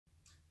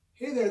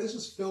Hey there, this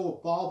is Phil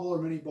with Ball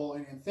Bowler Mini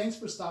Bowling, and thanks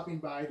for stopping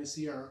by to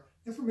see our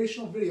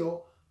informational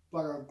video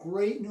about our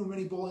great new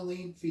mini bowling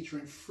lane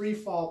featuring free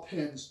fall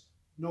pins,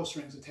 no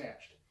strings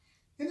attached.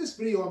 In this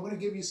video, I'm going to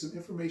give you some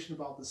information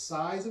about the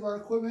size of our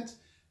equipment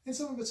and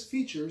some of its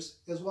features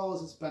as well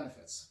as its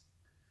benefits.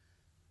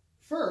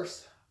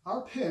 First,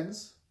 our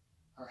pins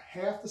are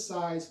half the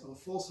size of a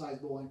full-size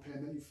bowling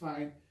pin that you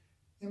find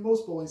in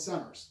most bowling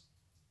centers.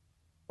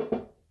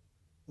 The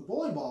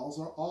bowling balls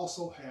are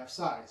also half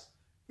size.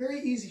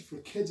 Very easy for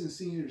kids and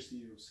seniors to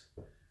use.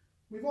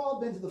 We've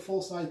all been to the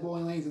full-size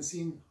bowling lanes and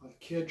seen a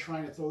kid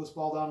trying to throw this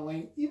ball down the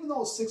lane. Even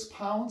though it's 6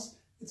 pounds,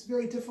 it's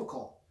very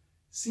difficult.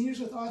 Seniors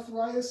with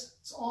arthritis,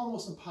 it's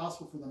almost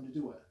impossible for them to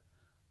do it.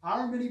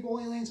 Our mini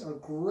bowling lanes are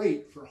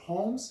great for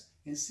homes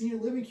and senior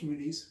living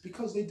communities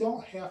because they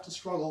don't have to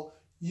struggle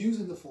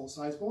using the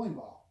full-size bowling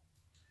ball.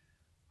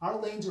 Our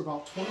lanes are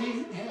about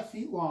 28.5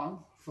 feet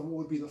long from what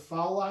would be the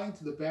foul line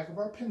to the back of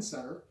our pin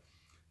setter,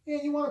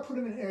 and you want to put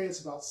them in an area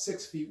that's about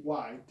 6 feet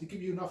wide to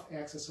give you enough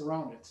access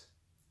around it.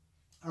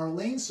 Our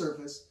lane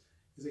surface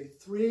is a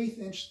 3/8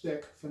 inch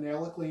thick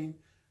phenolic lane,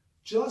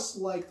 just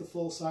like the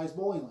full-size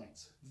bowling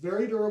lanes.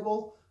 Very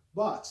durable,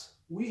 but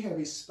we have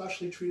a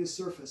specially treated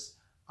surface.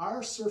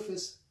 Our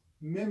surface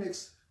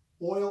mimics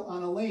oil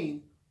on a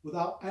lane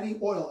without any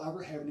oil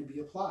ever having to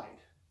be applied.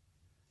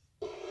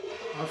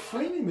 Our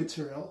framing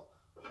material,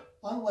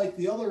 unlike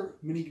the other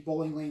mini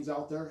bowling lanes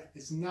out there,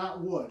 is not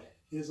wood.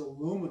 It is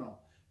aluminum.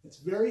 It's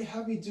very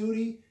heavy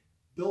duty,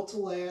 built to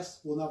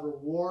last, will never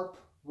warp,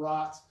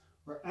 rot,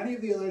 or any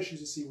of the other issues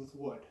you see with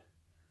wood.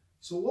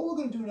 So what we're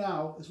going to do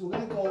now is we're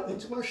going to go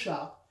into our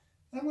shop,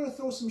 and I'm going to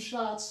throw some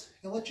shots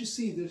and let you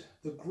see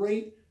the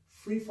great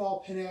free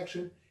fall pin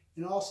action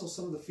and also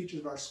some of the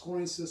features of our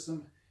scoring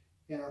system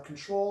and our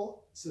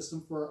control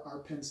system for our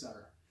pin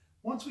setter.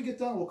 Once we get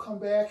done, we'll come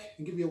back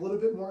and give you a little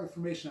bit more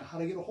information on how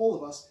to get a hold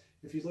of us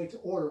if you'd like to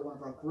order one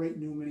of our great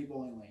new mini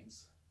bowling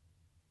lanes.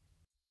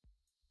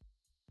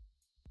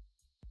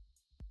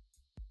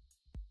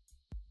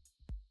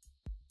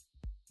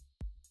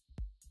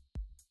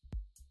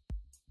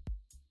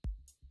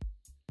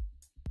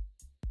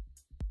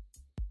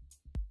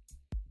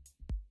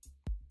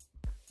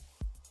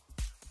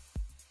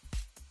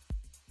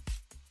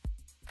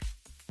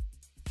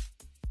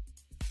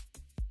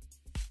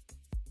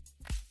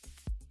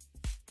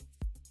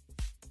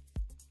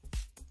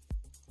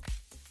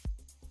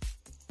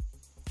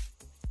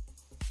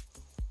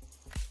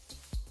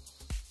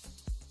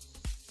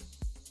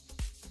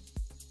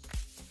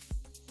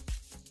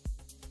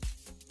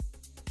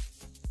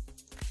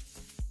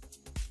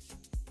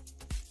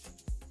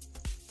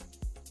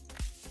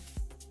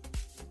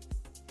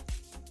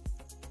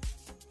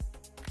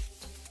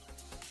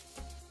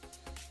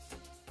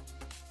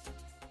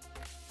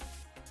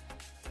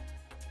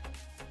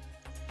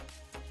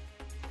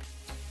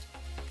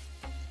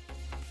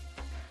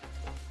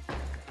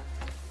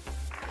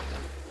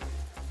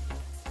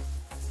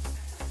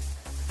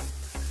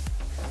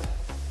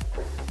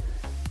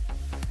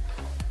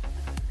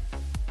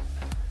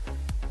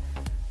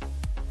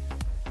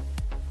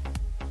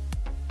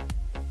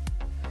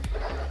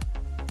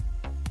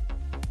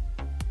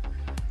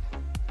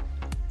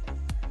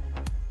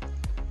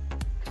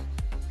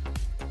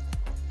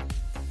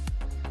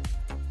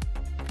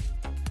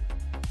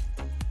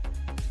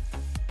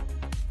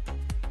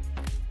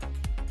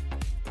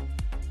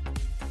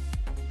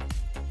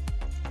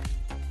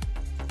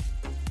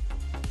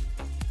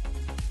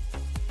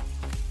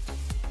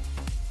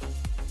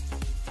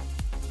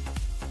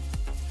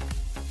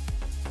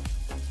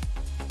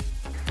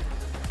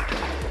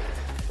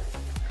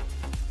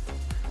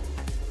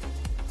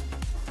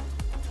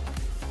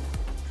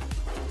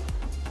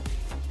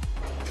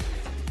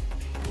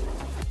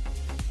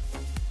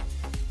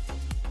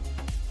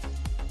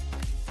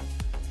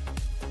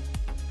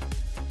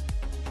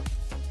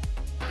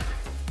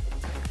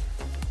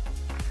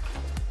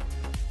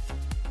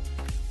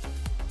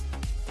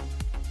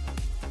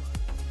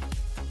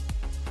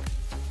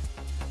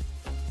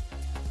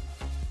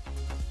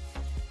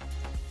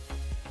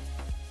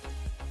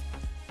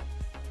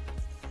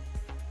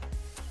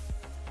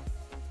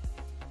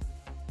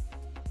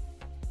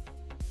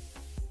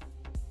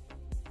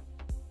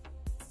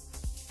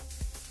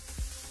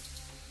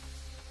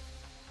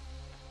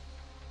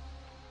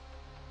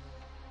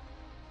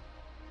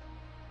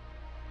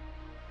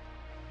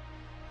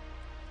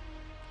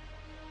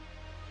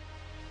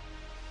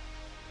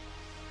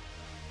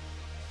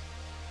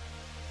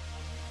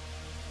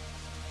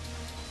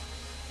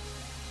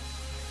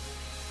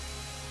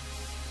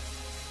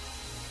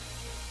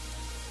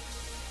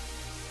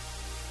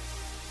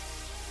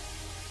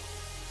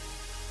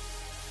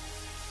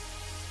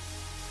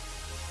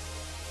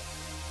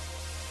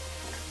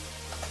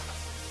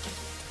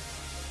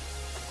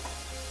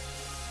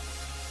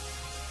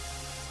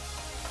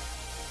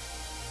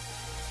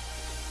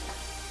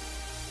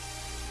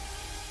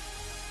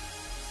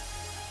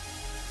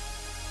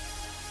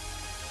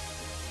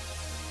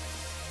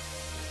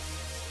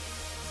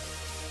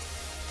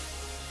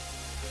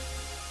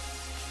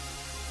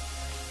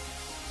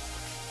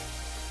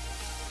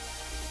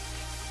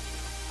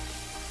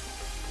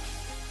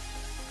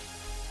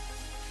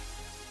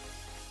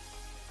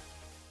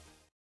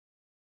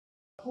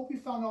 hope you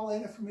found all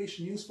that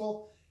information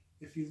useful.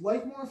 If you'd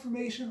like more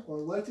information or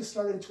like to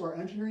start into our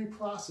engineering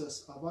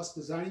process of us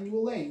designing you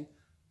a lane,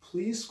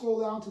 please scroll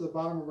down to the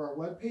bottom of our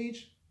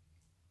webpage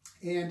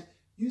and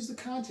use the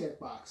contact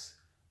box.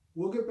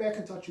 We'll get back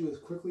in touch with you as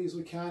quickly as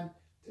we can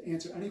to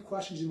answer any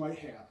questions you might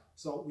have.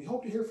 So we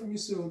hope to hear from you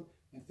soon,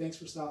 and thanks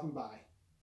for stopping by.